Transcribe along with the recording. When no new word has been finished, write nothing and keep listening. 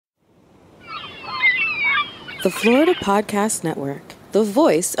The Florida Podcast Network, the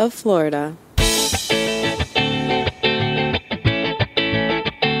voice of Florida.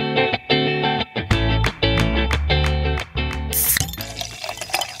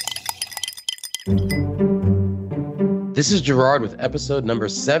 This is Gerard with episode number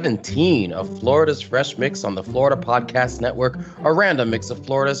 17 of Florida's Fresh Mix on the Florida Podcast Network, a random mix of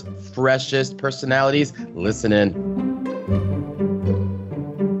Florida's freshest personalities. Listen in.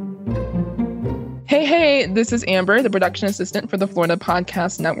 Hey, this is Amber, the production assistant for the Florida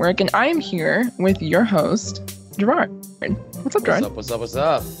Podcast Network, and I am here with your host, Gerard. What's up, Gerard? What's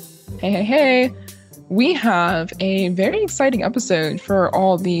up? Hey. We have a very exciting episode for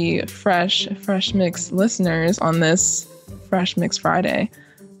all the Fresh Mix listeners on this Fresh Mix Friday.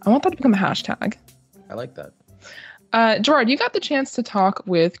 I want that to become a hashtag. I like that. Gerard, you got the chance to talk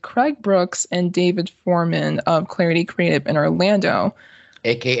with Craig Brooks and David Forman of Clarity Creative in Orlando.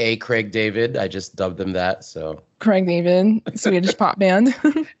 AKA Craig David. I just dubbed them that, so. Craig David, Swedish pop band,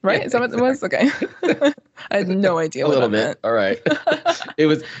 right? Is that what it was? Okay. I had no idea what that meant. All right. It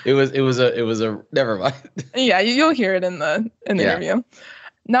was a never mind. Yeah, you'll hear it in the interview.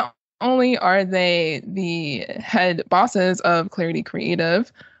 Not only are they the head bosses of Clarity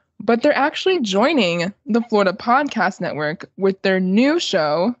Creative, but they're actually joining the Florida Podcast Network with their new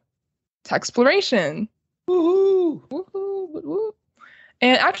show, TECHxploration. Woohoo! Woohoo!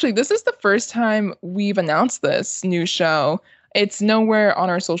 And actually, this is the first time we've announced this new show. It's nowhere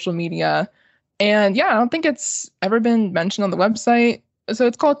on our social media. And yeah, I don't think it's ever been mentioned on the website. So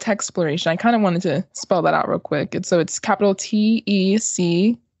it's called TECHxploration. I kind of wanted to spell that out real quick. It's capital TECH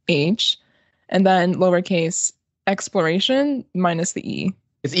and then lowercase exploration minus the E.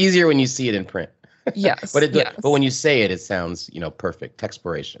 It's easier when you see it in print. Yes. But when you say it, it sounds, perfect.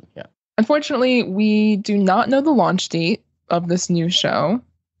 TECHxploration. Yeah. Unfortunately, we do not know the launch date of this new show.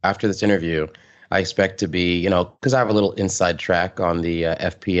 After this interview, I expect to be, because I have a little inside track on the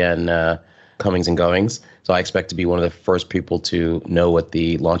FPN comings and goings. So I expect to be one of the first people to know what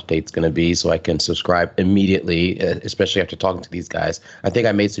the launch date's going to be so I can subscribe immediately, especially after talking to these guys. I think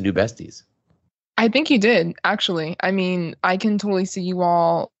I made some new besties. I think you did, actually. I mean, I can totally see you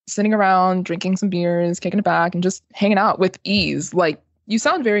all sitting around, drinking some beers, kicking it back, and just hanging out with ease. Like, you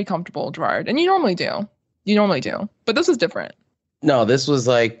sound very comfortable, Gerard, and you normally do. But this was different. No, this was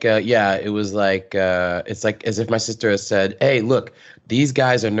like, it was like, it's like as if my sister has said, hey, look, these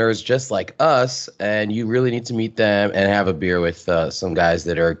guys are nerds just like us, and you really need to meet them and have a beer with some guys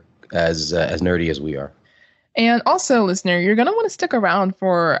that are as nerdy as we are. And also, listener, you're going to want to stick around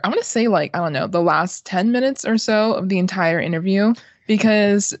for, I want to say the last 10 minutes or so of the entire interview,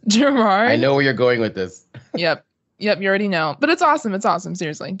 because Gerard... I know where you're going with this. Yep, you already know. But it's awesome,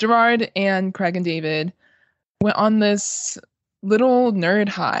 seriously. Gerard and Craig and David went on this little nerd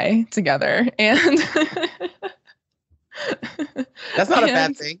high together, and that's not a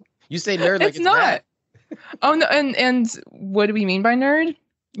bad thing. You say nerd like it's not bad. Oh no, and what do we mean by nerd?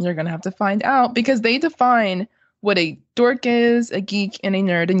 You're gonna have to find out, because they define what a dork is, a geek, and a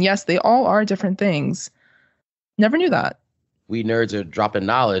nerd, and yes, they all are different things. Never knew that. We nerds are dropping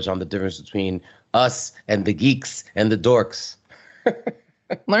knowledge on the difference between us and the geeks and the dorks.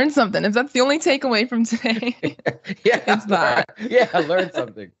 Learn something. If that's the only takeaway from today, it's that. Yeah, learn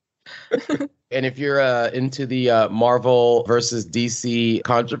something. And if you're into the Marvel versus DC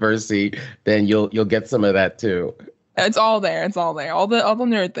controversy, then you'll get some of that too. It's all there. All the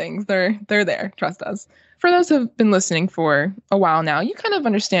nerd things, they're there. Trust us. For those who've been listening for a while now, you kind of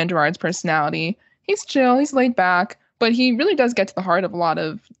understand Gerard's personality. He's chill, he's laid back, but he really does get to the heart of a lot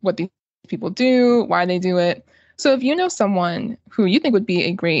of what these people do, why they do it. So if you know someone who you think would be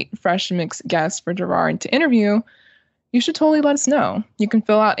a great Fresh Mix guest for Gerard to interview, you should totally let us know. You can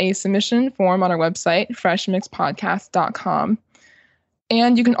fill out a submission form on our website, freshmixpodcast.com.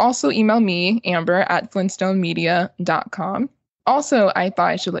 And you can also email me, Amber, at flintstonemedia.com. Also, I thought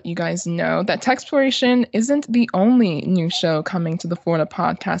I should let you guys know that TECHxploration isn't the only new show coming to the Florida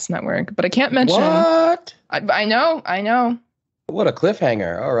Podcast Network, but I can't mention... What? I know. What a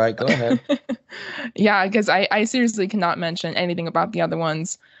cliffhanger. All right, go ahead. Yeah, because I seriously cannot mention anything about the other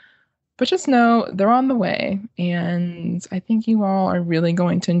ones. But just know they're on the way. And I think you all are really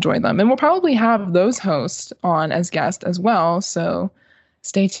going to enjoy them. And we'll probably have those hosts on as guests as well. So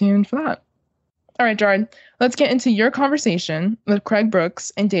stay tuned for that. All right, Gerard, let's get into your conversation with Craig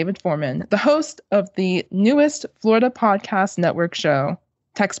Brooks and David Forman, the host of the newest Florida Podcast Network show,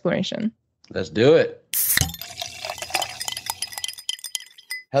 TECHxploration. Let's do it.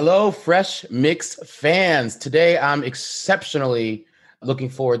 Hello, Fresh Mix fans. Today, I'm exceptionally looking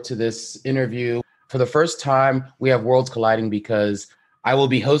forward to this interview. For the first time, we have worlds colliding because I will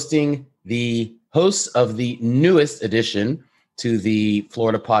be hosting the hosts of the newest addition to the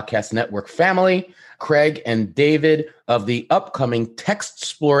Florida Podcast Network family, Craig and David of the upcoming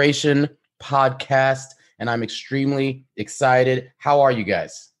TECHxploration podcast. And I'm extremely excited. How are you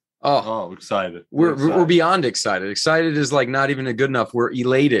guys? Oh, excited. We're beyond excited. Excited is like not even good enough. We're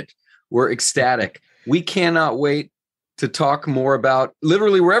elated. We're ecstatic. We cannot wait to talk more about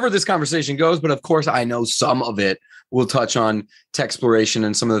literally wherever this conversation goes. But of course, I know some of it will touch on TECHxploration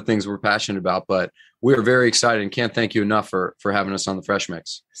and some of the things we're passionate about. But we're very excited and can't thank you enough for having us on the Fresh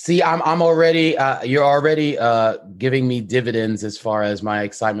Mix. See, I'm already, you're already giving me dividends as far as my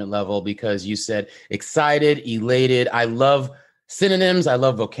excitement level, because you said excited, elated. I love synonyms. I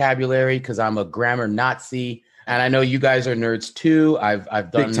love vocabulary because I'm a grammar Nazi. And I know you guys are nerds too. I've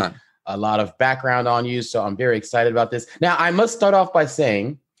done a lot of background on you. So I'm very excited about this. Now, I must start off by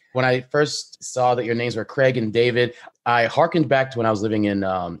saying, when I first saw that your names were Craig and David, I hearkened back to when I was living in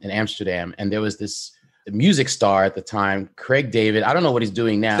Amsterdam, and there was this music star at the time, Craig David. I don't know what he's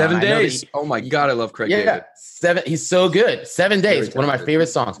doing now. 7 Days. Oh my God, I love Craig David. He's so good. 7 Days, one of my favorite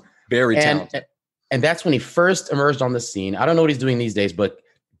songs. Very talented. And that's when he first emerged on the scene. I don't know what he's doing these days, but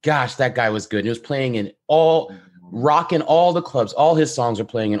gosh, that guy was good. And he was playing rocking all the clubs. All his songs are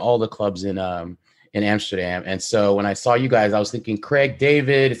playing in all the clubs in Amsterdam. And so when I saw you guys, I was thinking Craig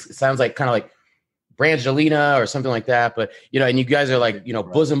David. It sounds like kind of like Brangelina or something like that. But, and you guys are like,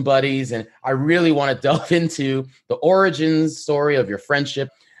 bosom buddies. And I really want to delve into the origins story of your friendship.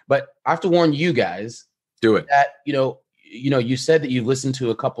 But I have to warn you guys. Do it. That, you said that you've listened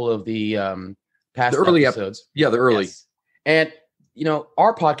to a couple of the past early episodes. The early. Yes. And,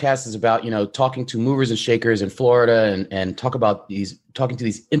 our podcast is about, talking to movers and shakers in Florida and talking to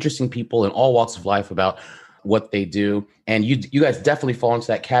these interesting people in all walks of life about what they do. And you guys definitely fall into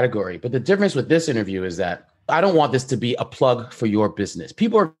that category. But the difference with this interview is that I don't want this to be a plug for your business.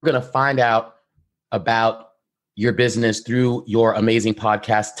 People are going to find out about your business through your amazing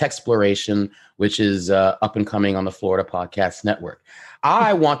podcast, TECHxploration, which is up and coming on the Florida Podcast Network.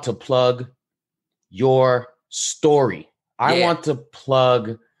 I want to plug your story. I want to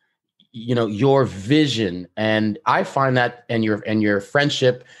plug, your vision. And I find that and your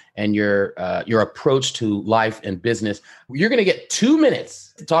friendship and your approach to life and business. You're going to get 2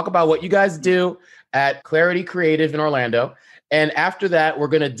 minutes to talk about what you guys do at Clarity Creative in Orlando. And after that, we're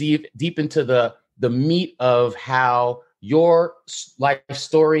going to deep into the meat of how your life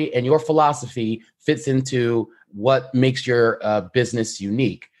story and your philosophy fits into what makes your business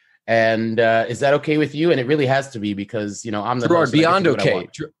unique. And is that okay with you? And it really has to be, because, I'm the Gerard, beyond okay.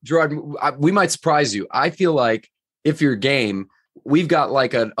 Gerard, we might surprise you. I feel like if you're game, we've got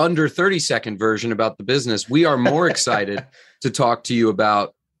like an under 30-second version about the business. We are more excited to talk to you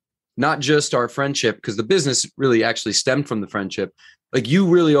about not just our friendship, because the business really actually stemmed from the friendship. Like, you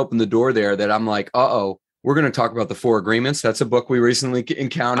really opened the door there that I'm like, we're going to talk about the 4 Agreements. That's a book we recently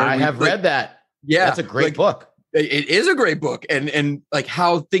encountered. I have read that. Yeah. That's a great book. It is a great book. And like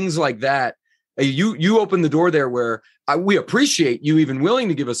how things like that, you open the door there where we appreciate you even willing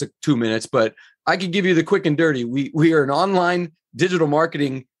to give us 2 minutes, but I could give you the quick and dirty. We are an online digital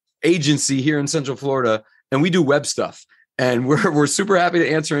marketing agency here in Central Florida, and we do web stuff. And we're super happy to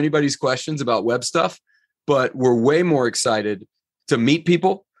answer anybody's questions about web stuff, but we're way more excited to meet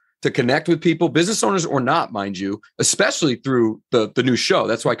people, to connect with people, business owners or not, mind you, especially through the new show.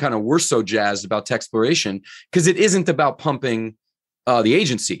 That's why kind of we're so jazzed about TECHxploration, because it isn't about pumping the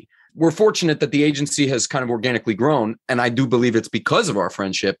agency. We're fortunate that the agency has kind of organically grown. And I do believe it's because of our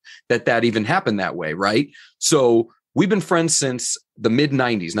friendship that even happened that way, right? So we've been friends since the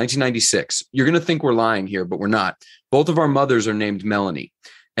mid-90s, 1996. You're going to think we're lying here, but we're not. Both of our mothers are named Melanie,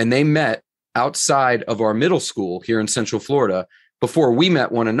 and they met outside of our middle school here in Central Florida before we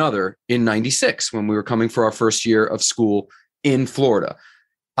met one another in 96 when we were coming for our first year of school in Florida.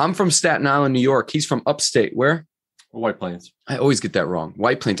 I'm from Staten Island, New York. He's from upstate. Where? White Plains. I always get that wrong.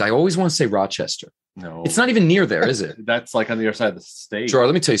 White Plains. I always want to say Rochester. No. It's not even near there, is it? That's like on the other side of the state. Gerard,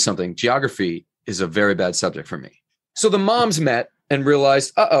 let me tell you something. Geography is a very bad subject for me. So the moms met and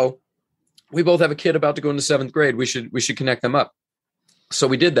realized, we both have a kid about to go into 7th grade. We should connect them up. So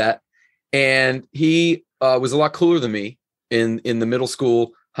we did that. And he was a lot cooler than me in the middle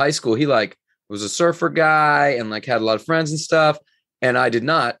school, high school. He was a surfer guy and had a lot of friends and stuff. And I did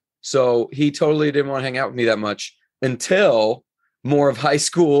not. So he totally didn't want to hang out with me that much until more of high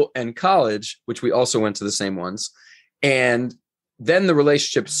school and college, which we also went to the same ones. And then the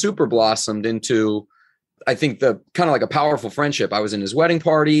relationship super blossomed into, I think, the kind of like a powerful friendship. I was in his wedding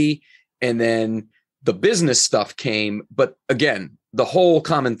party, and then the business stuff came. But again, the whole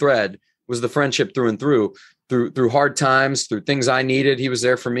common thread was the friendship through and through. through hard times, through things I needed. He was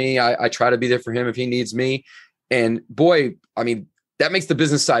there for me. I try to be there for him if he needs me. And boy, I mean, that makes the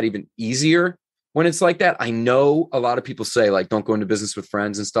business side even easier when it's like that. I know a lot of people say like, don't go into business with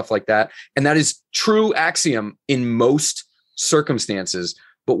friends and stuff like that. And that is true axiom in most circumstances.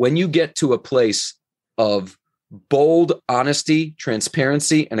 But when you get to a place of bold honesty,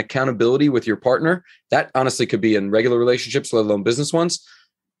 transparency, and accountability with your partner, that honestly could be in regular relationships, let alone business ones.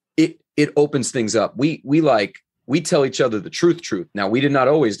 It opens things up. We tell each other the truth. Now, we did not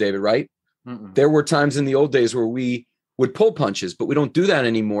always, David, right? Mm-mm. There were times in the old days where we would pull punches, but we don't do that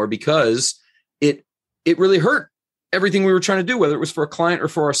anymore because it really hurt everything we were trying to do, whether it was for a client or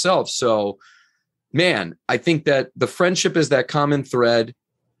for ourselves. So, man, I think that the friendship is that common thread,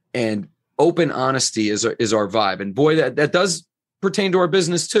 and open honesty is our vibe. And boy, that does pertain to our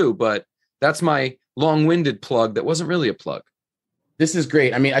business too, but that's my long-winded plug that wasn't really a plug. This is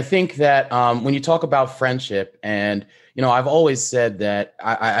great. I mean, I think that when you talk about friendship, and, I've always said that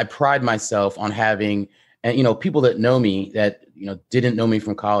I pride myself on having, and, people that know me that, didn't know me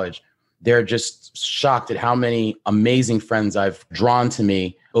from college, they're just shocked at how many amazing friends I've drawn to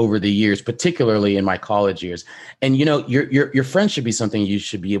me over the years, particularly in my college years. And, your friends should be something you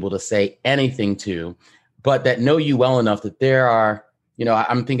should be able to say anything to, but that know you well enough that there are,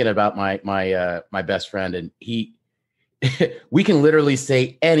 I'm thinking about my best friend, and we can literally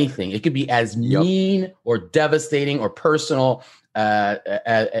say anything. It could be as mean or devastating or personal,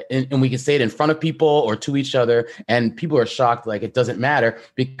 and we can say it in front of people or to each other, and people are shocked. Like, it doesn't matter,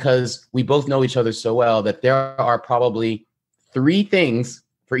 because we both know each other so well that there are probably 3 things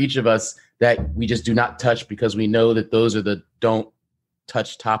for each of us that we just do not touch, because we know that those are the don't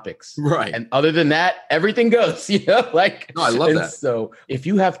touch topics. Right. And other than that, everything goes, No, I love that. So if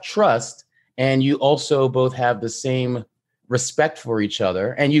you have trust, and you also both have the same respect for each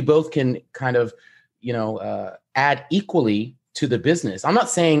other, and you both can kind of, add equally to the business. I'm not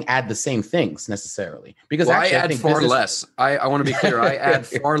saying add the same things necessarily, because I add far less. I want to be clear. I add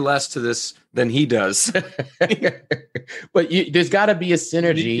far less to this than he does. But there's got to be a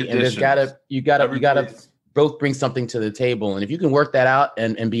synergy, and you got to both bring something to the table. And if you can work that out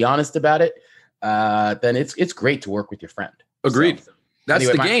and be honest about it, then it's great to work with your friend. Agreed. So, that's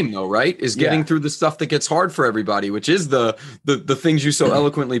anyway, the game, though, right? Is getting through the stuff that gets hard for everybody, which is the things you so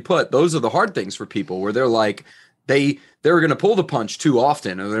eloquently put. Those are the hard things for people, where they're like, they're going to pull the punch too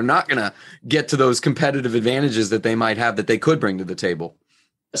often, or they're not going to get to those competitive advantages that they might have that they could bring to the table.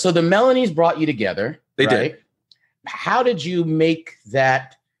 So the Melanies brought you together. They did. How did you make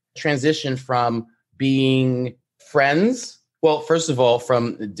that transition from being friends? Well, first of all,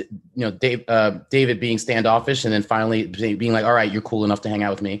 from David being standoffish, and then finally being like, "All right, you're cool enough to hang out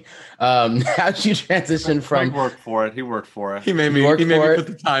with me." How did you transition from? He worked for it. He worked for it. He made me put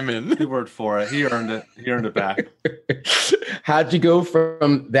the time in. He worked for it. He earned it. He earned it back. How'd you go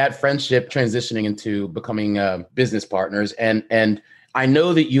from that friendship transitioning into becoming business partners? And I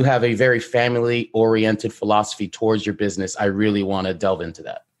know that you have a very family-oriented philosophy towards your business. I really want to delve into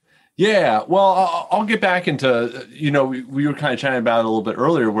that. Yeah, well, I'll get back into, we were kind of chatting about it a little bit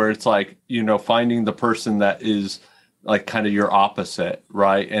earlier, where it's like, finding the person that is like kind of your opposite,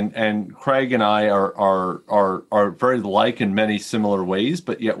 right? And Craig and I are very alike in many similar ways,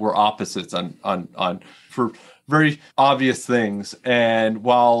 but yet we're opposites on for very obvious things. And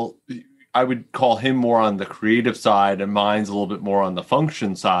while I would call him more on the creative side and mine's a little bit more on the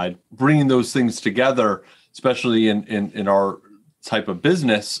function side, bringing those things together, especially in our type of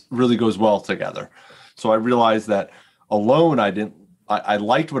business, really goes well together. So I realized that alone, I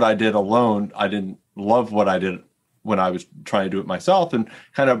liked what I did alone. I didn't love what I did when I was trying to do it myself, and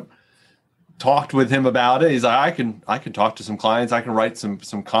kind of talked with him about it. He's like, I can talk to some clients. I can write some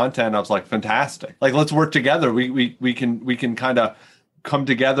content. I was like, fantastic. Like, let's work together. We can kind of come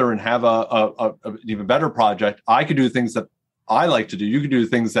together and have a even better project. I could do things that I like to do. You could do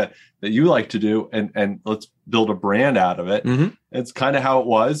things that you like to do, and let's build a brand out of it. Mm-hmm. It's kind of how it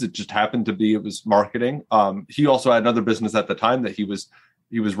was. It just happened to be, it was marketing. He also had another business at the time that he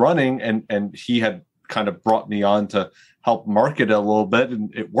was running, and he had kind of brought me on to help market it a little bit,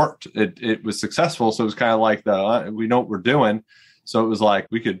 and it worked. It was successful. So it was kind of like we know what we're doing. So it was like,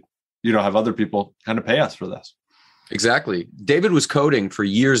 we could, have other people kind of pay us for this. Exactly. David was coding for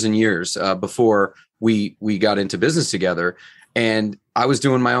years and years before we got into business together. And I was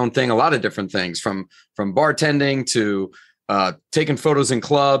doing my own thing, a lot of different things, from bartending to taking photos in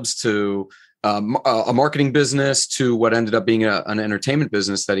clubs to a marketing business to what ended up being an entertainment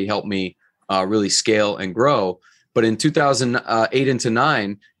business that he helped me really scale and grow. But in 2008 into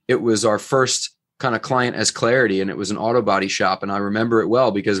 9, it was our first kind of client as Clarity, and it was an auto body shop. And I remember it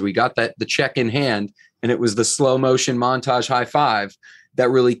well because we got the check in hand, and it was the slow motion montage high five that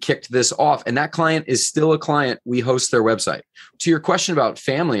really kicked this off. And that client is still a client. We host their website. To your question about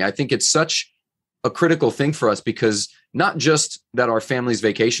family, I think it's such a critical thing for us, because not just that our families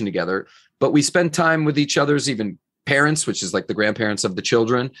vacation together, but we spend time with each other's even parents, which is like the grandparents of the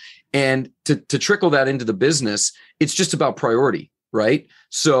children. And to trickle that into the business, it's just about priority, right?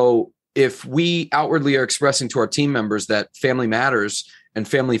 So if we outwardly are expressing to our team members that family matters and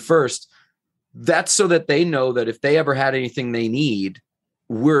family first, that's so that they know that if they ever had anything they need,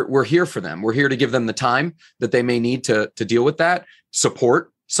 we're here for them. We're here to give them the time that they may need to deal with that.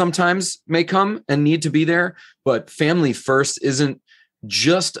 Support sometimes may come and need to be there, but family first isn't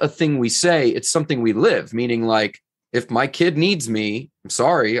just a thing we say, it's something we live, meaning like, if my kid needs me, I'm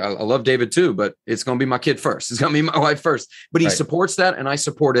sorry, I love David too, but it's going to be my kid first. It's going to be my wife first. But he supports that, and I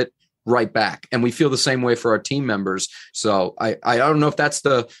support it right back. And we feel the same way for our team members. So I don't know if that's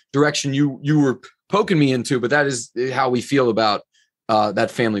the direction you were poking me into, but that is how we feel about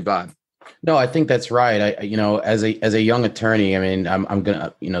that family vibe. No, I think that's right. As a young attorney, I mean, I'm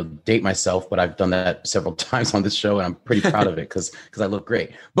gonna, date myself, but I've done that several times on this show, and I'm pretty proud of it because I look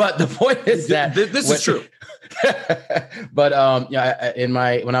great. But the point is that this is true. But when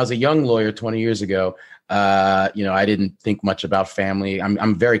I was a young lawyer 20 years ago, I didn't think much about family.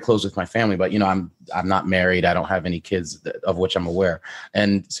 I'm very close with my family, but I'm not married. I don't have any kids of which I'm aware.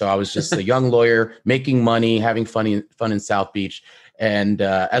 And so I was just a young lawyer making money, having fun in South Beach. And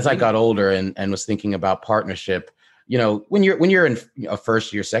as I got older and was thinking about partnership, when you're in a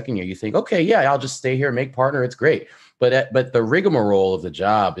first year, second year, you think, okay, yeah, I'll just stay here, make partner. It's great. But the rigmarole of the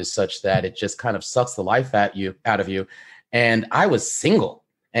job is such that it just kind of sucks the life out of you. And I was single,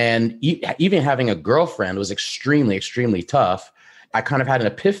 and even having a girlfriend was extremely, extremely tough. I kind of had an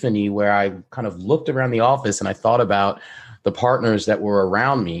epiphany where I kind of looked around the office and I thought about the partners that were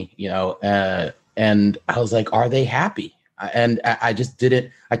around me, and I was like, are they happy? And I just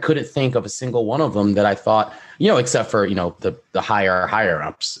couldn't think of a single one of them that I thought, except for, the higher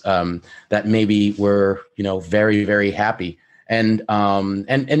ups that maybe were, very, very happy. And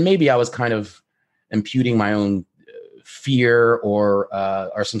maybe I was kind of imputing my own fear or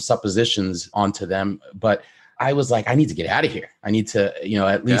some suppositions onto them. But I was like, I need to get out of here. I need to,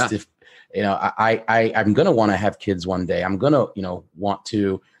 at least if, I'm going to want to have kids one day. I'm going to, want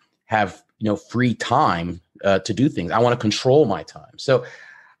to have, free time to do things. I want to control my time. So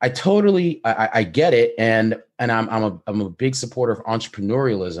I totally, I get it. And I'm a big supporter of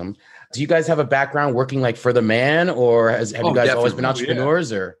entrepreneurialism. Do you guys have a background working like for the man, or have you guys definitely. always been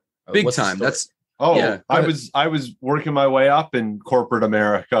entrepreneurs or big time? I was working my way up in corporate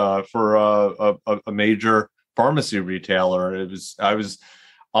America for a major pharmacy retailer. I was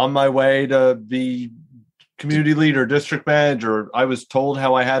on my way to be community leader, district manager. I was told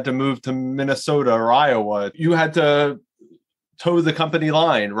how I had to move to Minnesota or Iowa. You had to toe the company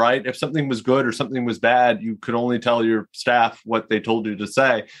line, right? If something was good or something was bad, you could only tell your staff what they told you to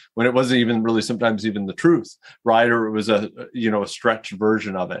say, when it wasn't even really sometimes even the truth, right? Or it was a stretched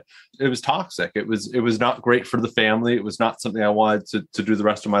version of it. It was toxic. It was not great for the family. It was not something I wanted to do the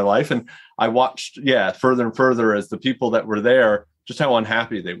rest of my life. And I watched, further and further as the people that were there, just how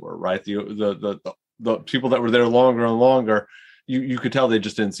unhappy they were, right? The people that were there longer and longer, you could tell they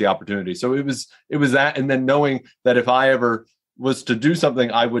just didn't see opportunity. So it was that. And then knowing that if I ever was to do something,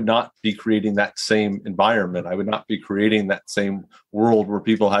 I would not be creating that same environment. I would not be creating that same world where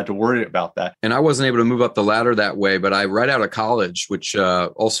people had to worry about that. And I wasn't able to move up the ladder that way, but right out of college, which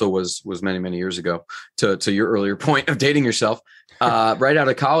also was many, many years ago, to your earlier point of dating yourself, right out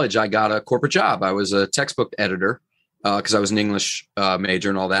of college, I got a corporate job. I was a textbook editor. Because I was an English major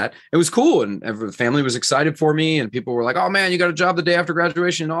and all that. It was cool. And the family was excited for me. And people were like, oh, man, you got a job the day after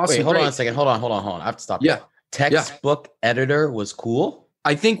graduation. Awesome. Wait, hold on a second. Hold on. I have to stop. Yeah. Textbook editor was cool.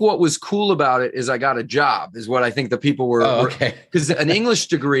 I think what was cool about it is I got a job, is what I think the people were. Oh, okay. Because an English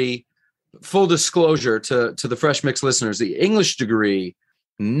degree, full disclosure to the Fresh Mix listeners, the English degree,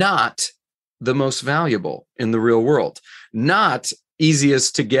 not the most valuable in the real world, not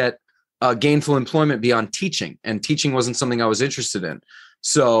easiest to get gainful employment beyond teaching, and teaching wasn't something I was interested in.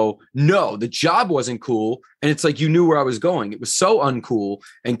 So no, the job wasn't cool. And it's like, you knew where I was going. It was so uncool,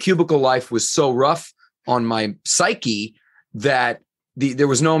 and cubicle life was so rough on my psyche that there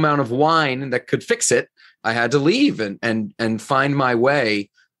was no amount of wine that could fix it. I had to leave and find my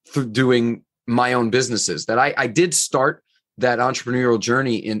way through doing my own businesses. That I did start that entrepreneurial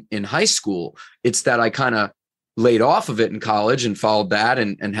journey in high school. It's that I kind of laid off of it in college and followed that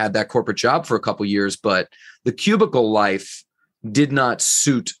and had that corporate job for a couple of years. But the cubicle life did not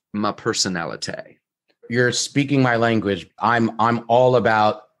suit my personality. You're speaking my language. I'm all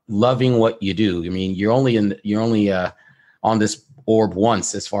about loving what you do. I mean, you're only on this orb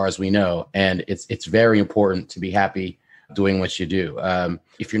once, as far as we know, and it's very important to be happy doing what you do.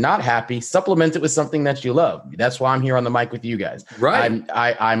 If you're not happy, supplement it with something that you love. That's why I'm here on the mic with you guys. Right.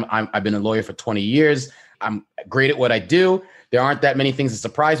 I've been a lawyer for 20 years. I'm great at what I do. There aren't that many things that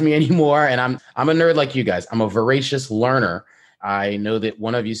surprise me anymore. And I'm a nerd like you guys. I'm a voracious learner. I know that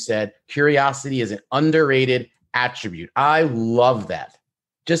one of you said curiosity is an underrated attribute. I love that.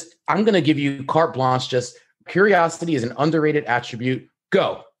 I'm going to give you carte blanche. Just curiosity is an underrated attribute.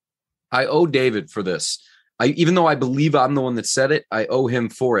 Go. I owe David for this. Even though I believe I'm the one that said it, I owe him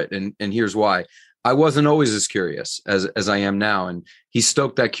for it. And here's why. I wasn't always as curious as I am now. And he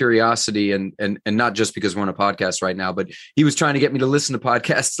stoked that curiosity and not just because we're on a podcast right now, but he was trying to get me to listen to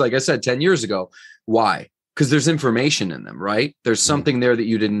podcasts, like I said, 10 years ago. Why? Because there's information in them, right? There's something there that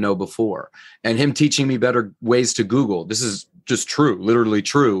you didn't know before. And him teaching me better ways to Google. This is just true, literally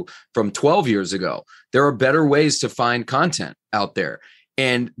true from 12 years ago. There are better ways to find content out there.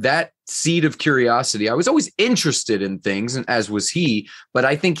 And that seed of curiosity, I was always interested in things, and as was he, but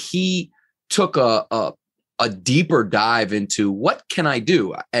I think he took a deeper dive into what can I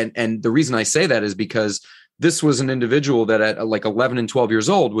do? And the reason I say that is because this was an individual that at like 11 and 12 years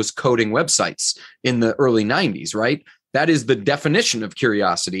old was coding websites in the early 90s, right? That is the definition of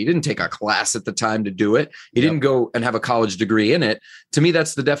curiosity. He didn't take a class at the time to do it. He didn't go and have a college degree in it. To me,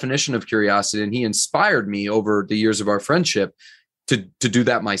 that's the definition of curiosity. And he inspired me over the years of our friendship to do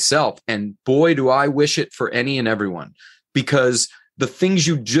that myself. And boy, do I wish it for any and everyone, because the things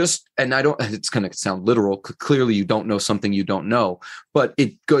you just, and it's going to sound literal. Clearly you don't know something you don't know, but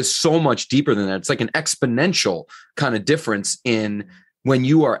it goes so much deeper than that. It's like an exponential kind of difference in when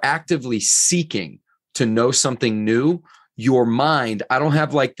you are actively seeking to know something new, your mind, I don't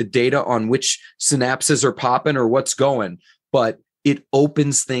have like the data on which synapses are popping or what's going, but it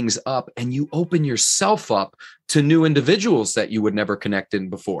opens things up and you open yourself up to new individuals that you would never connect in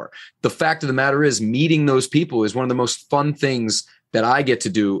before. The fact of the matter is meeting those people is one of the most fun things that I get to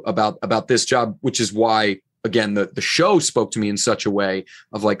do about this job, which is why, again, the show spoke to me in such a way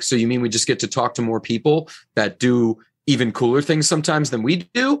of like, so you mean we just get to talk to more people that do even cooler things sometimes than we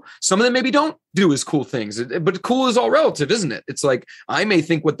do? Some of them maybe don't do as cool things, but cool is all relative, isn't it? It's like, I may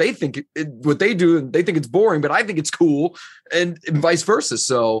think what they do, and they think it's boring, but I think it's cool, and vice versa.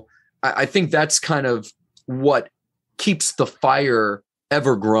 So I think that's kind of what keeps the fire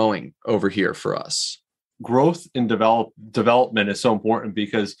ever growing over here for us. Growth and development is so important,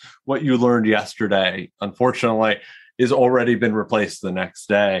 because what you learned yesterday, unfortunately, is already been replaced the next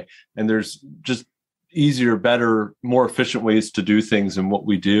day. And there's just easier, better, more efficient ways to do things and what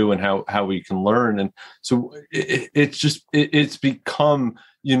we do and how we can learn. And so it's become,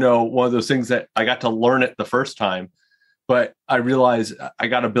 one of those things that I got to learn it the first time, but I realized I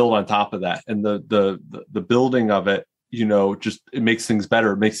got to build on top of that. And the building of it, just it makes things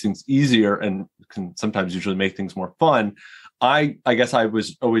better, it makes things easier, and can sometimes usually make things more fun. I guess I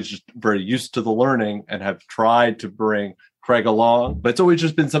was always just very used to the learning and have tried to bring Craig along, but it's always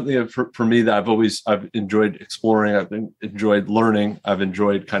just been something that for me that I've enjoyed exploring. I've enjoyed learning. I've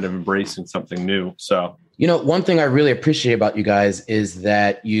enjoyed kind of embracing something new. So, one thing I really appreciate about you guys is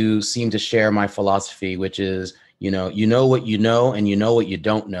that you seem to share my philosophy, which is, you know what you know, and you know what you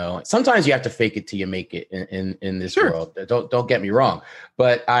don't know. Sometimes you have to fake it till you make it in this world. Don't get me wrong,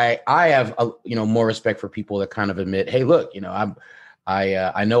 but I have more respect for people that kind of admit, hey, look,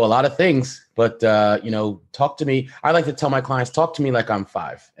 I know a lot of things, but talk to me. I like to tell my clients, talk to me like I'm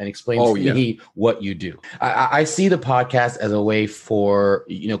 5 and explain to me what you do. I see the podcast as a way for,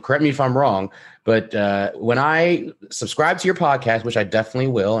 correct me if I'm wrong, but when I subscribe to your podcast, which I definitely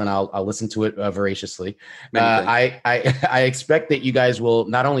will, and I'll listen to it voraciously, I expect that you guys will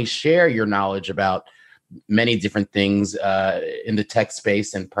not only share your knowledge about many different things in the tech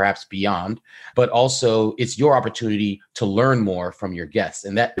space and perhaps beyond, but also it's your opportunity to learn more from your guests.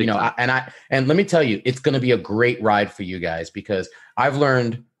 And that, and let me tell you, it's going to be a great ride for you guys, because I've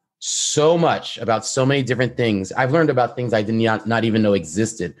learned so much about so many different things. I've learned about things I did not even know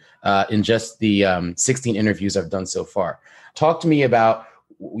existed in just the 16 interviews I've done so far. Talk to me about,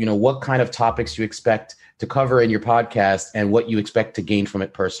 what kind of topics you expect to cover in your podcast and what you expect to gain from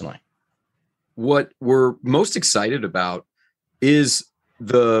it personally. What we're most excited about is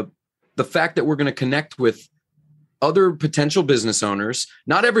the fact that we're going to connect with other potential business owners.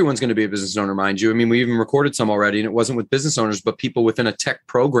 Not everyone's going to be a business owner, mind you. I mean, we even recorded some already, and it wasn't with business owners, but people within a tech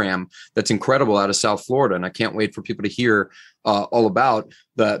program that's incredible out of South Florida. And I can't wait for people to hear all about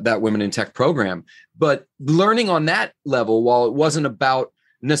that Women in Tech program. But learning on that level, while it wasn't about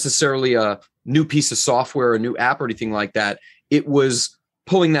necessarily a new piece of software, a new app or anything like that, it was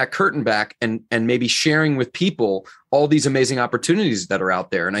pulling that curtain back and maybe sharing with people all these amazing opportunities that are out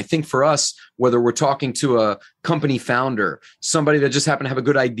there. And I think for us, whether we're talking to a company founder, somebody that just happened to have a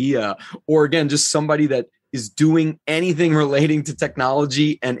good idea, or again, just somebody that is doing anything relating to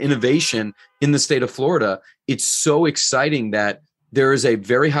technology and innovation in the state of Florida, it's so exciting that there is a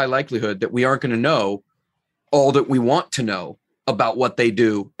very high likelihood that we aren't going to know all that we want to know about what they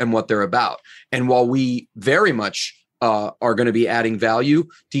do and what they're about. And while we very much are going to be adding value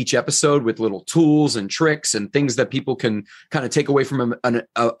to each episode with little tools and tricks and things that people can kind of take away from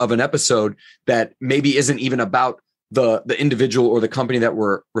an episode that maybe isn't even about the individual or the company that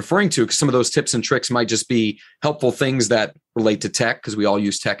we're referring to, because some of those tips and tricks might just be helpful things that relate to tech, because we all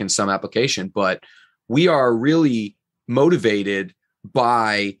use tech in some application. But we are really motivated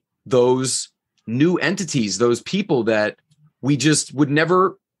by those new entities, those people that we just would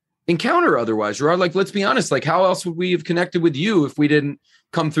never encounter otherwise. Gerard, like, let's be honest, like, how else would we have connected with you if we didn't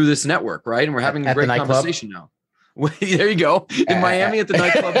come through this network, right? And we're having a great conversation now. There you go. In Miami at the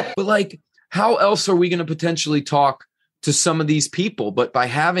nightclub. But like, how else are we going to potentially talk to some of these people? But by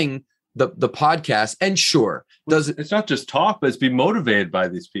having the podcast, and sure, it's not just talk, but it's be motivated by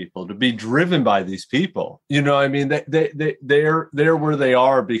these people, to be driven by these people. You know, I mean, they're where they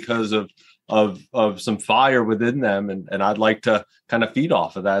are because of some fire within them, and I'd like to kind of feed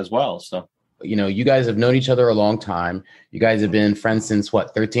off of that as well. So, you know, you guys have known each other a long time. You guys have been friends since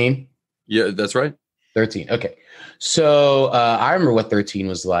what, 13? Yeah, that's right. 13. Okay. So I remember what 13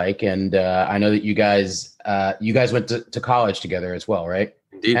 was like. And I know that you guys went to college together as well, right?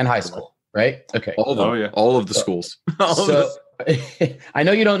 Indeed. And high school, right? Okay. All of them. Oh, yeah. All of the schools. I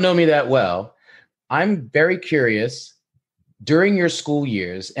know you don't know me that well. I'm very curious, during your school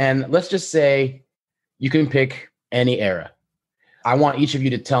years, and let's just say you can pick any era. I want each of you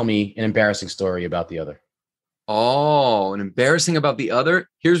to tell me an embarrassing story about the other. Oh, an embarrassing about the other?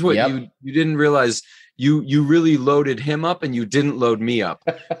 Here's what you didn't realize. You really loaded him up and you didn't load me up,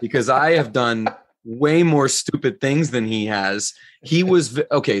 because I have done way more stupid things than he has. He was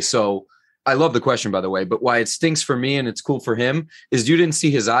okay. So I love the question, by the way, but why it stinks for me and it's cool for him is you didn't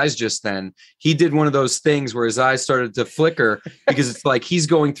see his eyes just then. He did one of those things where his eyes started to flicker because it's like he's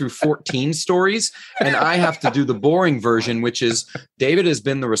going through 14 stories and I have to do the boring version, which is David has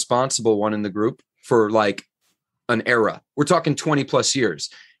been the responsible one in the group for like an era. We're talking 20 plus years.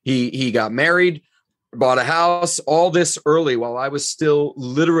 He got married, bought a house, all this early while I was still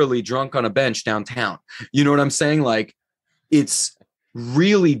literally drunk on a bench downtown. You know what I'm saying? Like, it's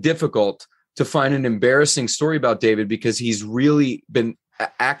really difficult to find an embarrassing story about David because he's really been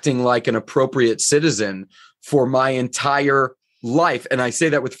acting like an appropriate citizen for my entire life. And I say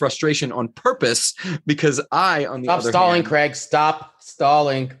that with frustration on purpose because I, on the other hand... Stop stalling, Craig. Stop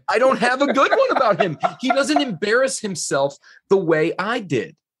stalling. I don't have a good one about him. He doesn't embarrass himself the way I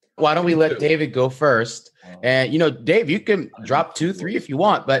did. Why don't we let David go first? And, you know, Dave, you can drop 2, 3 if you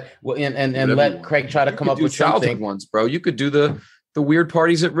want, but and let Craig try to come up with something. Ones, bro. You could do the weird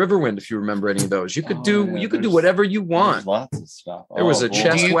parties at Riverwind if you remember any of those. You could do whatever you want. Lots of stuff. There was a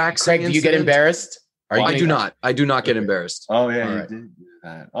chest waxing. Craig, do you get embarrassed? I do not. I do not get embarrassed. Oh yeah, you did do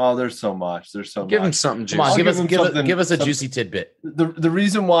that. Oh, there's so much. There's so much. Give him something juicy. Come on, give us a juicy tidbit. The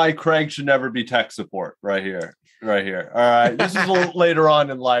reason why Craig should never be tech support right here. All right. This is a little later on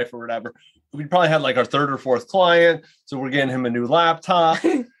in life or whatever. We probably had like our 3rd or 4th client. So we're getting him a new laptop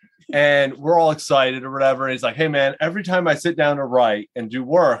and we're all excited or whatever. And he's like, hey man, every time I sit down to write and do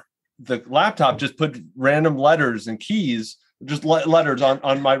work, the laptop just put random letters and keys, just letters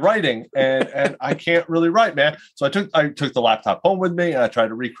on my writing. And I can't really write, man. So I took the laptop home with me and I tried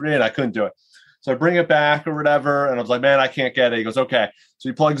to recreate it. I couldn't do it. So I bring it back or whatever. And I was like, man, I can't get it. He goes, okay. So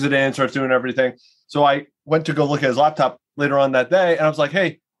he plugs it in, starts doing everything. So I went to go look at his laptop later on that day. And I was like,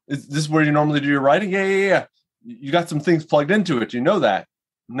 hey, is this where you normally do your writing? Yeah. You got some things plugged into it. You know that?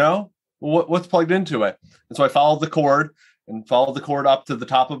 No? Well, what's plugged into it? And so I followed the cord up to the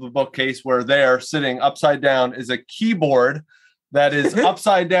top of a bookcase where there, sitting upside down, is a keyboard that is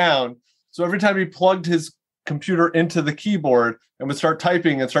upside down. So every time he plugged his computer into the keyboard and would start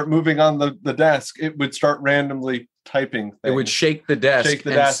typing and start moving on the desk, it would start randomly typing things. It would shake the desk,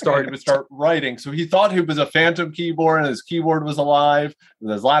 and it would start writing. So he thought it was a phantom keyboard and his keyboard was alive and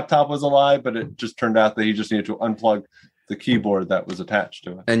his laptop was alive, but it just turned out that he just needed to unplug the keyboard that was attached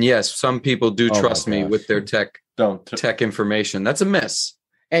to it. And yes, some people do trust me with their tech information. That's a miss.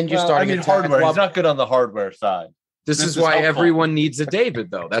 And you're starting hardware. He's not good on the hardware side. This is why everyone needs a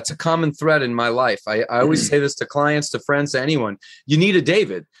David, though. That's a common thread in my life. I always say this to clients, to friends, to anyone. You need a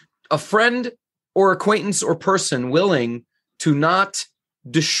David, a friend or acquaintance or person willing to not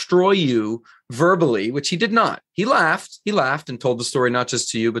destroy you verbally, which he did not. He laughed and told the story, not just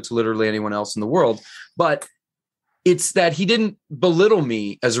to you, but to literally anyone else in the world. But it's that he didn't belittle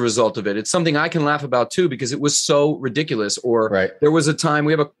me as a result of it. It's something I can laugh about too, because it was so ridiculous. Or there was a time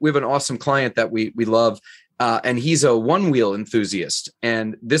we have an awesome client that we love, and he's a one-wheel enthusiast.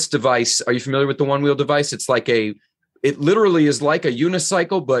 And this device, are you familiar with the one-wheel device? It's it literally is like a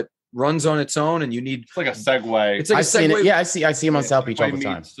unicycle, but runs on its own, and it's like a Segway. It's like I've seen it. Yeah, I see him on South Beach all the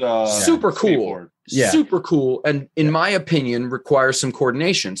time. Super cool. Super cool. And in my opinion, requires some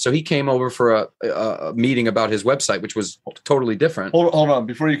coordination. So he came over for a meeting about his website, which was totally different. Hold on.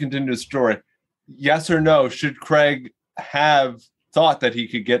 Before you continue the story, yes or no, should Craig have thought that he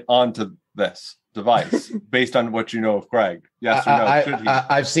could get onto this device based on what you know of Craig? Yes or no? Should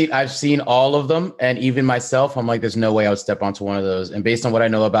he? I've seen all of them, and even myself, I'm like, there's no way I would step onto one of those. And based on what I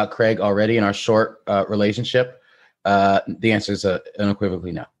know about Craig already in our short relationship, the answer is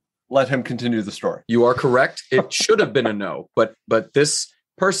unequivocally no. Let him continue the story. You are correct. It should have been a no, but this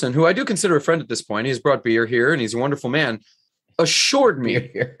person, who I do consider a friend at this point, he's brought beer here, and he's a wonderful man, assured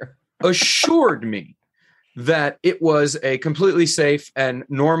me that it was a completely safe and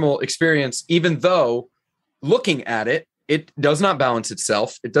normal experience, even though looking at it, it does not balance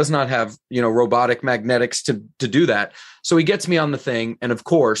itself. It does not have, robotic magnetics to do that. So he gets me on the thing. And of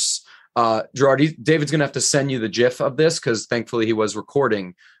course, Gerard, David's going to have to send you the GIF of this, because thankfully he was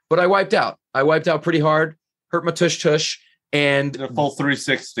recording. But I wiped out. Pretty hard, hurt my tush, and a full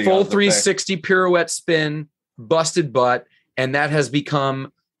 360. Full 360 pirouette spin, busted butt. And that has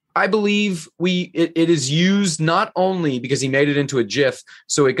become, I believe it is used not only because he made it into a GIF,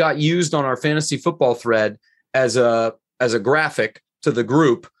 so it got used on our fantasy football thread as a graphic to the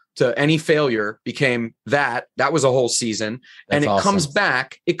group. To any failure became that was a whole season. That's awesome.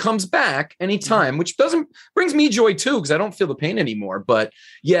 It comes back anytime, which brings me joy too, because I don't feel the pain anymore. But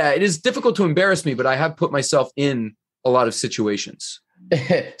yeah, it is difficult to embarrass me, but I have put myself in a lot of situations.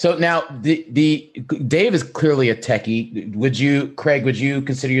 So now the Dave is clearly a techie. Craig, would you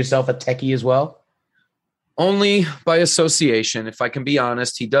consider yourself a techie as well? Only by association. If I can be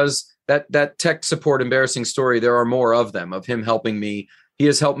honest, he does that tech support embarrassing story. There are more of them, of him helping me. He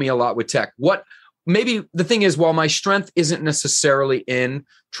has helped me a lot with tech. Maybe the thing is, while my strength isn't necessarily in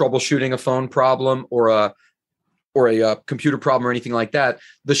troubleshooting a phone problem or a computer problem or anything like that,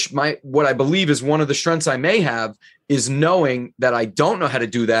 what I believe is one of the strengths I may have is knowing that I don't know how to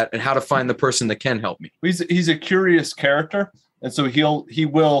do that and how to find the person that can help me. He's a curious character, and so he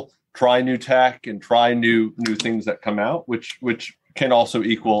will try new tech and try new things that come out, which can also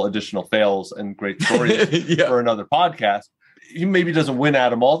equal additional fails and great stories for another podcast. He maybe doesn't win at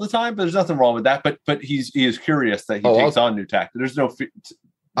them all the time, but there's nothing wrong with that. But he is curious that he takes on new tech. There's no.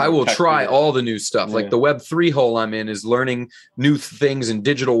 I will try all the new stuff. Yeah. Like the Web3 hole I'm in is learning new things in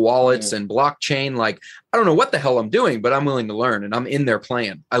digital wallets and blockchain. Like, I don't know what the hell I'm doing, but I'm willing to learn, and I'm in there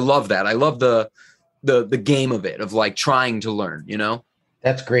playing. I love that. I love the game of it, of like trying to learn.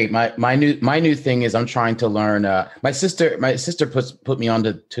 That's great. My new thing is I'm trying to learn. My sister put me on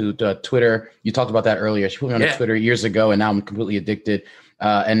to Twitter. You talked about that earlier. She put me on to Twitter years ago, and now I'm completely addicted.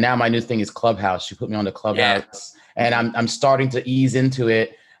 And now my new thing is Clubhouse. She put me on to Clubhouse, and I'm starting to ease into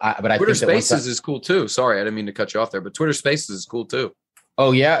it. But I Twitter think Spaces is cool too. Sorry, I didn't mean to cut you off there, but Twitter Spaces is cool too.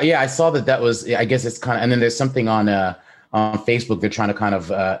 Oh yeah. I saw that was. I guess it's kind of. And then there's something on Facebook. They're trying to kind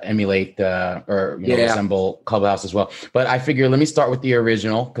of emulate resemble Clubhouse as well. But I figure let me start with the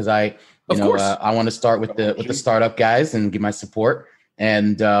original, because I want to start with the startup guys and give my support,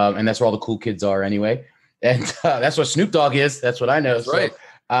 and that's where all the cool kids are anyway. And that's what Snoop Dogg is. That's what I know. That's right.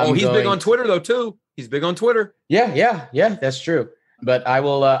 He's big on Twitter though too. He's big on Twitter. Yeah. That's true. But I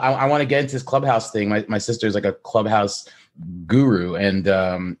will. I want to get into this Clubhouse thing. My sister is like a Clubhouse guru, and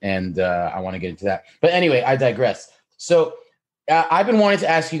I want to get into that. But anyway, I digress. So I've been wanting to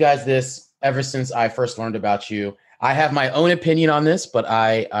ask you guys this ever since I first learned about you. I have my own opinion on this, but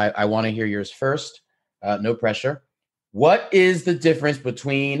I want to hear yours first. No pressure. What is the difference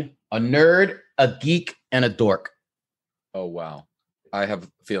between a nerd, a geek, and a dork? Oh, wow. I have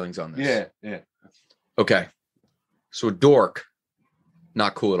feelings on this. Yeah. Okay. So a dork,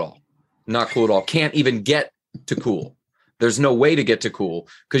 not cool at all. Not cool at all. Can't even get to cool. There's no way to get to cool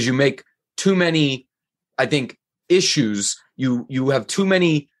because you make too many, I think, issues. You have too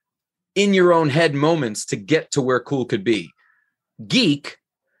many in your own head moments to get to where cool could be. Geek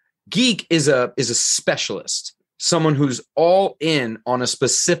is a specialist, someone who's all in on a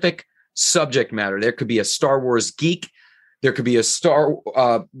specific subject matter. There could be a Star Wars geek. There could be a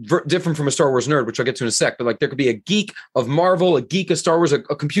different from a Star Wars nerd, which I'll get to in a sec, but like there could be a geek of Marvel, a geek of Star Wars, a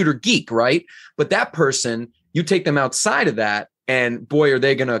computer geek, right? But that person, you take them outside of that and boy, are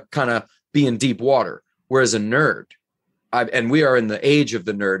they going to kind of be in deep water. Whereas a nerd, and we are in the age of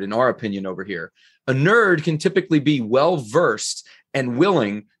the nerd, in our opinion over here, a nerd can typically be well-versed and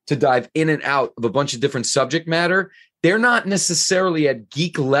willing to dive in and out of a bunch of different subject matter. They're not necessarily at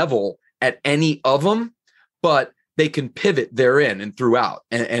geek level at any of them, but they can pivot therein and throughout.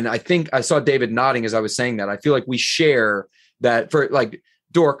 And I think I saw David nodding as I was saying that. I feel like we share that. For like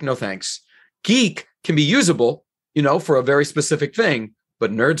dork, no thanks. Geek can be usable, for a very specific thing,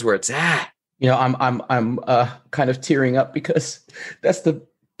 but nerd's where it's at. I'm kind of tearing up because that's the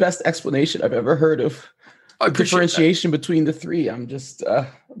best explanation I've ever heard of the differentiation between the three. I'm just so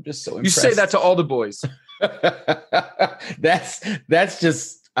impressed. You say that to all the boys. That's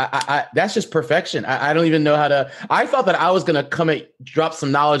just perfection. I don't even know how to. I thought that I was gonna drop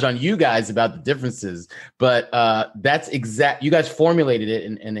some knowledge on you guys about the differences, but that's exact. You guys formulated it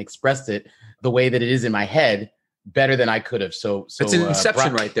and expressed it the way that it is in my head better than I could have. So it's an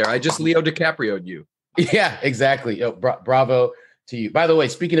inception right there. I just Leo DiCaprio'd you. Yeah, exactly. Bravo to you. By the way,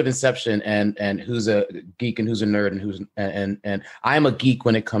 speaking of Inception and who's a geek and who's a nerd and I am a geek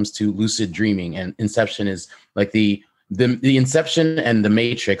when it comes to lucid dreaming, and Inception is like the Inception and the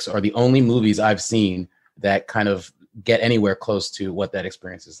Matrix are the only movies I've seen that kind of get anywhere close to what that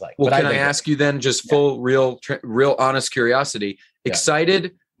experience is like. Well, can I ask you then, just full, real honest curiosity,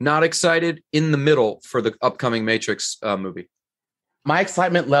 excited, not excited, in the middle for the upcoming Matrix movie? My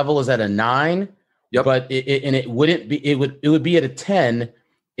excitement level is at a 9. Yep. But it would be at a 10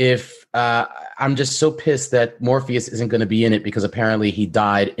 if I'm just so pissed that Morpheus isn't going to be in it because apparently he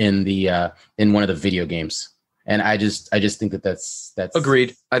died in in one of the video games, and I just think that's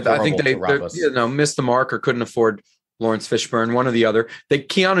agreed. I think they missed the mark or couldn't afford Lawrence Fishburne, one or the other.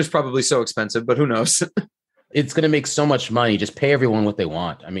 Keanu's probably so expensive, but who knows? It's going to make so much money. Just pay everyone what they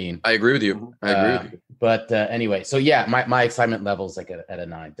want. I mean, I agree with you. But anyway, so yeah, my excitement level is like at a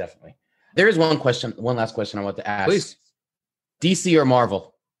 9, definitely. There is one last question I want to ask. Please. DC or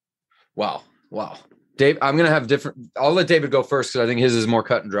Marvel? Wow. Dave, I'm going to have I'll let David go first because I think his is more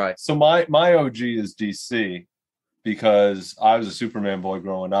cut and dry. So my OG is DC because I was a Superman boy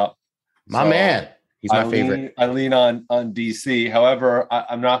growing up. Man. He's my favorite. I lean on DC. However,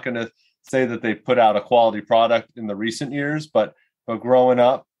 I'm not going to say that they put out a quality product in the recent years, but growing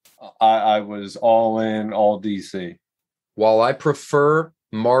up, I was all in, all DC. While I prefer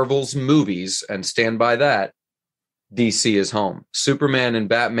Marvel's movies and stand by that, DC is home. Superman and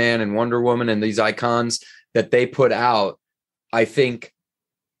Batman and Wonder Woman and these icons that they put out, I think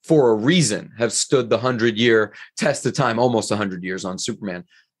for a reason have stood the 100-year test of time, almost 100 years on Superman.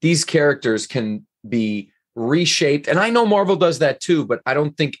 These characters can be reshaped. And I know Marvel does that too, but I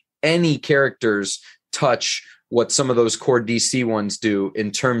don't think any characters touch what some of those core DC ones do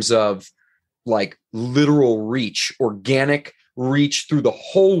in terms of like literal reach, organic reach through the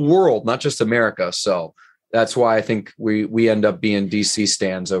whole world, not just America. So that's why I think we end up being DC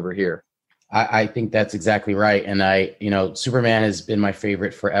stans over here. I think that's exactly right. And Superman has been my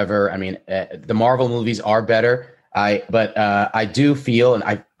favorite forever. I mean, the Marvel movies are better. But I do feel, and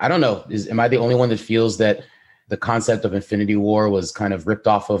I don't know, am I the only one that feels that the concept of Infinity War was kind of ripped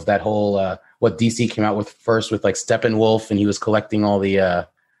off of that whole, what DC came out with first with like Steppenwolf, and he was collecting all the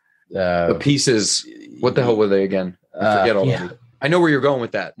pieces. What the hell were they again? I forget already. Yeah. I know where you're going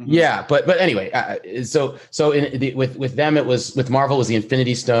with that. Yeah, but anyway, so with them, it was, with Marvel was the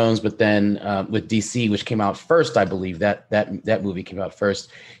Infinity Stones, but then with DC, which came out first, I believe that movie came out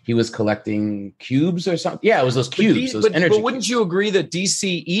first. He was collecting cubes or something. Yeah, it was those cubes, those energy. But wouldn't you agree that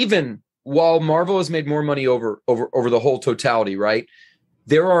DC, even while Marvel has made more money over the whole totality, right?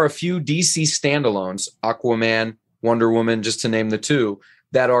 There are a few DC standalones, Aquaman, Wonder Woman, just to name the two,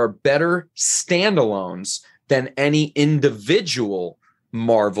 that are better standalones than any individual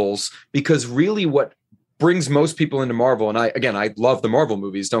Marvels, because really what brings most people into Marvel, and I love the Marvel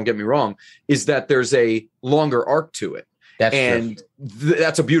movies, don't get me wrong, is that there's a longer arc to it.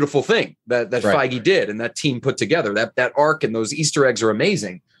 That's a beautiful thing that right. Feige did and that team put together. That arc and those Easter eggs are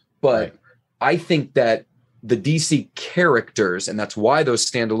amazing. But right. I think that the DC characters, and that's why those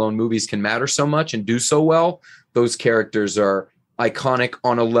standalone movies can matter so much and do so well, those characters are iconic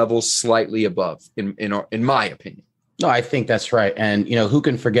on a level slightly above, in my opinion. No, I think that's right. And who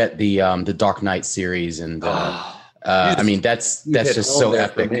can forget the Dark Knight series? And I mean, that's just so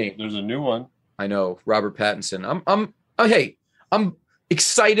epic. There's a new one. I know, Robert Pattinson. I'm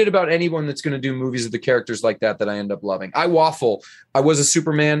excited about anyone that's going to do movies of the characters like that I end up loving. I waffle. I was a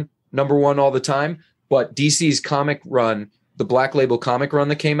Superman #1 all the time, but DC's comic run, the Black Label comic run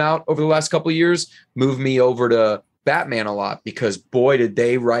that came out over the last couple of years, moved me over to Batman a lot because boy, did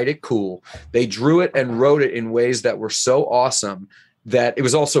they write it cool. They drew it and wrote it in ways that were so awesome that it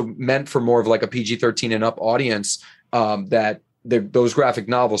was also meant for more of like a PG-13 and up audience, that those graphic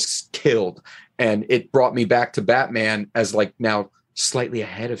novels killed. And it brought me back to Batman as like now slightly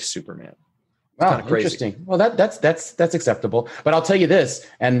ahead of Superman. Wow, kind of crazy. Interesting. Well, that's acceptable. But I'll tell you this,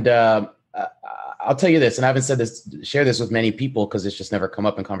 and I haven't shared this with many people because it's just never come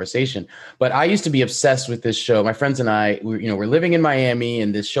up in conversation. But I used to be obsessed with this show. My friends and I, we're living in Miami,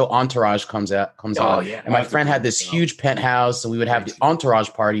 and this show Entourage comes on. Yeah, and my friend had this huge penthouse, and we would have the Entourage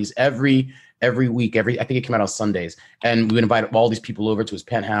parties every week. I think it came out on Sundays, and we would invite all these people over to his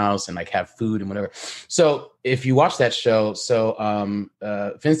penthouse and like have food and whatever. So if you watch that show,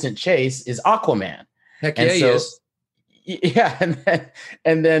 Vincent Chase is Aquaman. Heck yeah, he is. Yeah,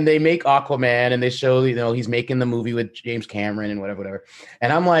 and then they make Aquaman, and they show he's making the movie with James Cameron and whatever.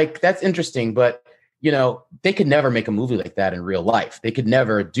 And I'm like, that's interesting, but they could never make a movie like that in real life. They could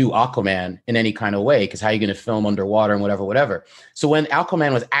never do Aquaman in any kind of way because how are you going to film underwater and whatever. So when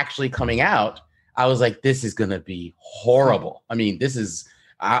Aquaman was actually coming out, I was like, this is going to be horrible. I mean, this is.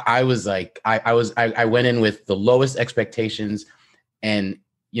 I went in with the lowest expectations, and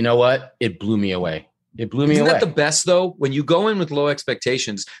you know what? It blew me away. Isn't that the best though? When you go in with low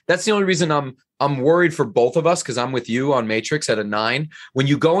expectations, that's the only reason I'm worried for both of us because I'm with you on Matrix at a 9. When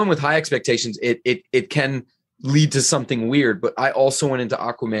you go in with high expectations, it can lead to something weird. But I also went into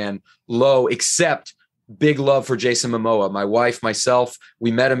Aquaman low, except big love for Jason Momoa. My wife, myself,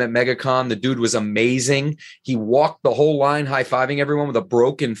 we met him at MegaCon. The dude was amazing. He walked the whole line, high-fiving everyone with a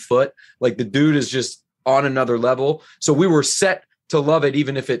broken foot. Like the dude is just on another level. So we were set to love it,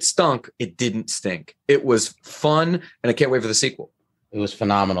 even if it stunk. It didn't stink. It was fun, and I can't wait for the sequel. It was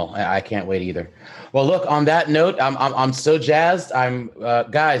phenomenal. I can't wait either. Well, look, on that note, I'm so jazzed.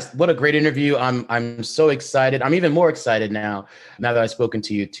 Guys, what a great interview. I'm so excited. I'm even more excited now that I've spoken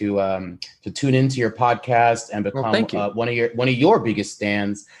to you to tune into your podcast and become one of your biggest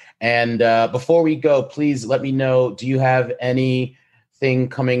stands. And before we go, please let me know, do you have anything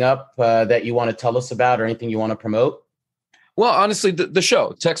coming up that you want to tell us about or anything you want to promote? Well, honestly, the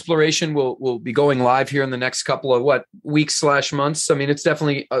show TECHxploration will be going live here in the next couple of weeks/months. I mean, it's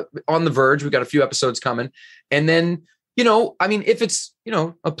definitely on the verge. We've got a few episodes coming. And then, if it's,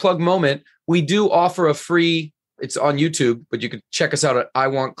 a plug moment, we do offer a free, it's on YouTube, but you could check us out at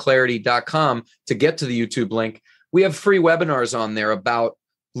iwantclarity.com to get to the YouTube link. We have free webinars on there about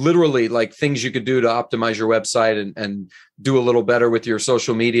literally like things you could do to optimize your website and do a little better with your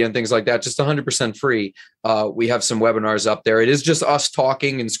social media and things like that. Just 100% free. We have some webinars up there. It is just us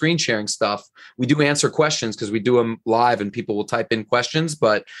talking and screen sharing stuff. We do answer questions because we do them live and people will type in questions,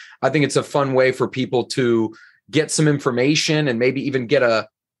 but I think it's a fun way for people to get some information and maybe even get a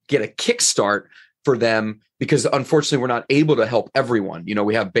kickstart for them, because unfortunately we're not able to help everyone.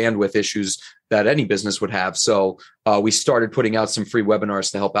 We have bandwidth issues that any business would have. So we started putting out some free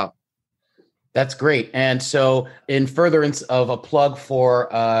webinars to help out. That's great. And so in furtherance of a plug for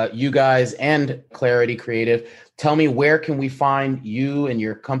you guys and Clarity Creative, tell me, where can we find you and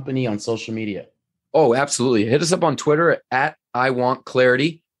your company on social media? Oh, absolutely. Hit us up on Twitter at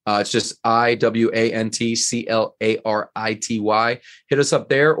iwantclarity. It's just IWANTCLARITY. Hit us up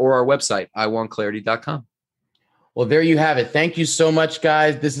there, or our website, iwantclarity.com. Well, there you have it. Thank you so much,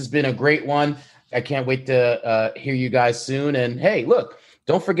 guys. This has been a great one. I can't wait to hear you guys soon. And hey, look,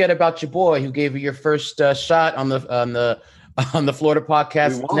 don't forget about your boy who gave you your first shot on the Florida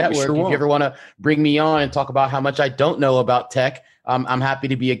Podcast Network. If you ever want to bring me on and talk about how much I don't know about tech, I'm happy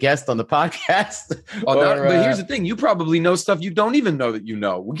to be a guest on the podcast. But here's the thing. You probably know stuff you don't even know that you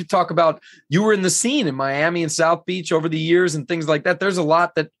know. We could talk about, you were in the scene in Miami and South Beach over the years and things like that. There's a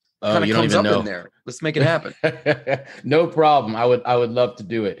lot that kind of comes up in there. Let's make it happen. No problem. I would love to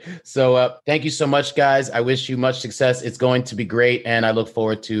do it. So thank you so much, guys. I wish you much success. It's going to be great. And I look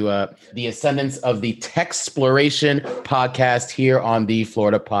forward to the ascendance of the TECHxploration podcast here on the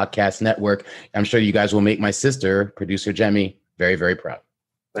Florida Podcast Network. I'm sure you guys will make my sister, producer Jemmy, very, very proud.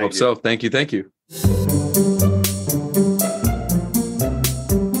 Hope so. Thank you. Thank you.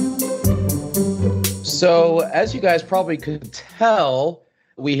 So as you guys probably could tell,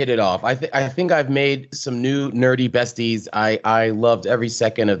 we hit it off. I think I've made some new nerdy besties. I loved every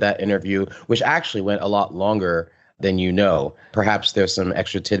second of that interview, which actually went a lot longer than you know. Perhaps there's some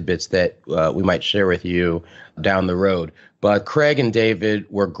extra tidbits that we might share with you down the road. But Craig and David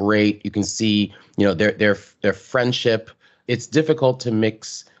were great. You can see, their friendship. It's difficult to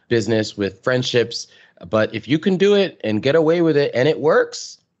mix business with friendships, but if you can do it and get away with it and it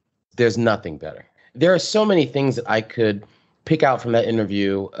works, there's nothing better. There are so many things that I could pick out from that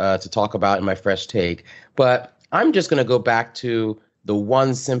interview to talk about in my fresh take, but I'm just going to go back to the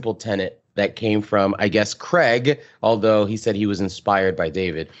one simple tenet that came from, I guess, Craig, although he said he was inspired by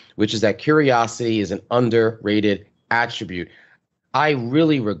David, which is that curiosity is an underrated attribute. I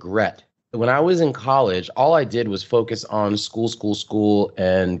really regret when I was in college, all I did was focus on school,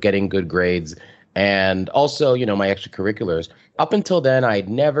 and getting good grades. And also, my extracurriculars. Up until then, I'd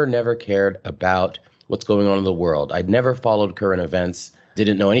never cared about what's going on in the world. I'd never followed current events,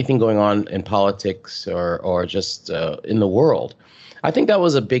 didn't know anything going on in politics or just in the world. I think that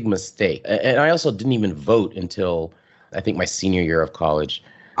was a big mistake. And I also didn't even vote until I think my senior year of college.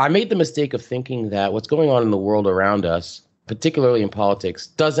 I made the mistake of thinking that what's going on in the world around us, particularly in politics,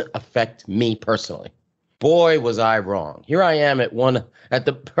 doesn't affect me personally. Boy, was I wrong. Here I am at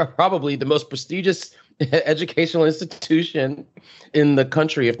probably the most prestigious educational institution in the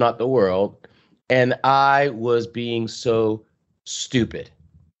country, if not the world. And I was being so stupid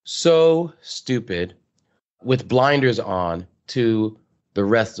with blinders on to the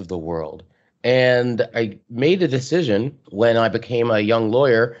rest of the world. And I made a decision when I became a young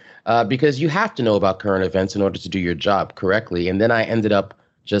lawyer, because you have to know about current events in order to do your job correctly. And then I ended up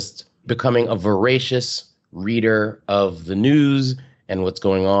just becoming a voracious reader of the news and what's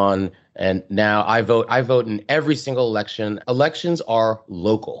going on. And now I vote in every single election. Elections are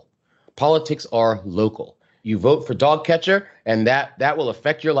local. Politics are local. You vote for dog catcher, and that will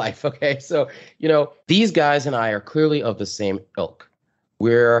affect your life. Okay. So, these guys and I are clearly of the same ilk.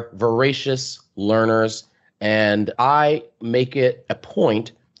 We're voracious learners, and I make it a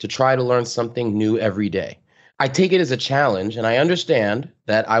point to try to learn something new every day. I take it as a challenge, and I understand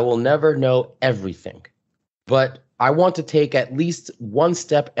that I will never know everything, but I want to take at least one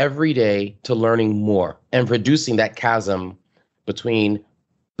step every day to learning more and reducing that chasm between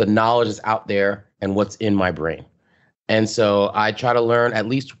the knowledge that's out there and what's in my brain. And so I try to learn at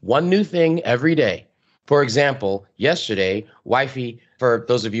least one new thing every day. For example, yesterday, wifey, for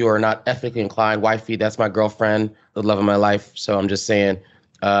those of you who are not ethically inclined, wifey, that's my girlfriend, the love of my life. So I'm just saying,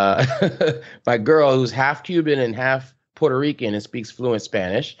 my girl who's half Cuban and half Puerto Rican and speaks fluent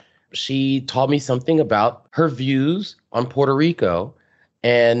Spanish, she taught me something about her views on Puerto Rico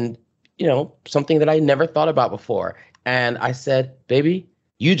and, something that I never thought about before. And I said, baby,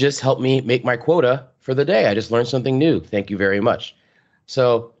 you just helped me make my quota for the day. I just learned something new. Thank you very much.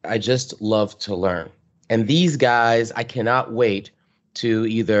 So I just love to learn. And these guys, I cannot wait to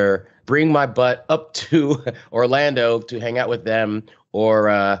either bring my butt up to Orlando to hang out with them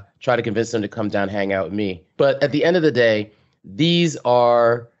or try to convince them to come down, hang out with me. But at the end of the day, these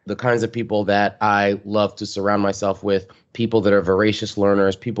are the kinds of people that I love to surround myself with, people that are voracious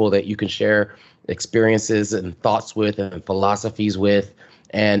learners, people that you can share experiences and thoughts with and philosophies with,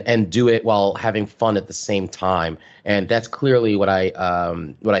 and do it while having fun at the same time. And that's clearly what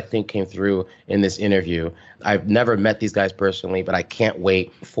I think came through in this interview. I've never met these guys personally, but I can't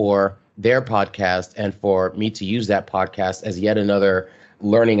wait for their podcast and for me to use that podcast as yet another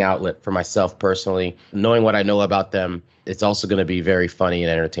learning outlet for myself personally. Knowing what I know about them, it's also going to be very funny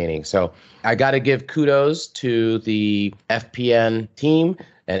and entertaining. So I got to give kudos to the FPN team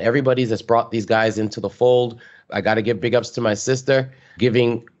and everybody that's brought these guys into the fold. I got to give big ups to my sister,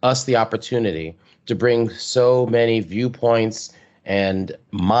 giving us the opportunity to bring so many viewpoints and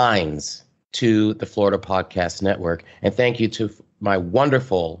minds to the Florida Podcast Network. And thank you to my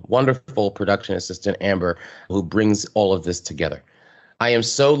wonderful, wonderful production assistant, Amber, who brings all of this together. I am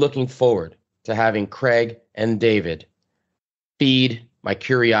so looking forward to having Craig and David feed my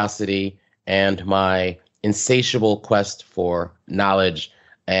curiosity and my insatiable quest for knowledge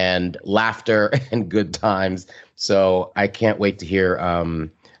and laughter and good times. So I can't wait to hear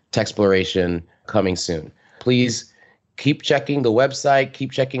TECHxploration coming soon. Please keep checking the website,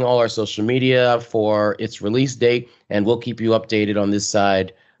 keep checking all our social media for its release date, and we'll keep you updated on this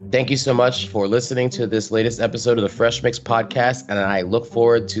side. Thank you so much for listening to this latest episode of the Fresh Mix podcast, and I look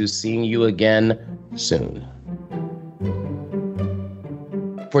forward to seeing you again soon.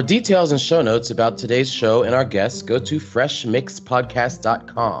 For details and show notes about today's show and our guests, go to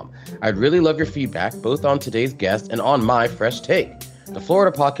freshmixpodcast.com. I'd really love your feedback, both on today's guest and on my fresh take. The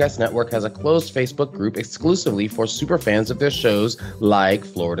Florida Podcast Network has a closed Facebook group exclusively for superfans of their shows like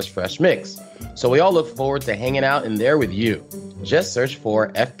Florida's Fresh Mix. So we all look forward to hanging out in there with you. Just search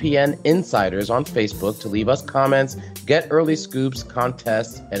for FPN Insiders on Facebook to leave us comments, get early scoops,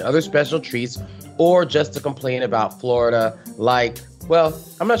 contests, and other special treats, or just to complain about Florida like, well,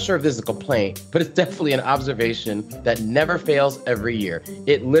 I'm not sure if this is a complaint, but it's definitely an observation that never fails every year.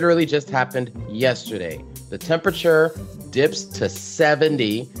 It literally just happened yesterday. The temperature dips to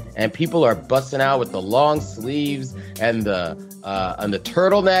 70 and people are busting out with the long sleeves and the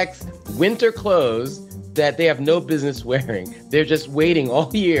turtlenecks, winter clothes, that they have no business wearing. They're just waiting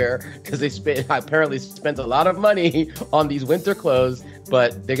all year because they apparently spent a lot of money on these winter clothes,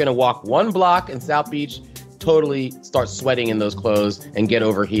 but they're going to walk one block in South Beach, totally start sweating in those clothes and get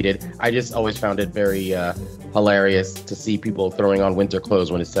overheated. I just always found it very hilarious to see people throwing on winter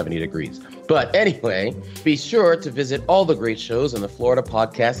clothes when it's 70 degrees. But anyway, be sure to visit all the great shows on the Florida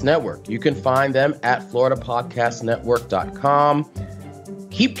Podcast Network. You can find them at floridapodcastnetwork.com.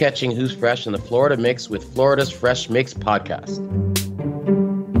 Keep catching Who's Fresh in the Florida Mix with Florida's Fresh Mix podcast.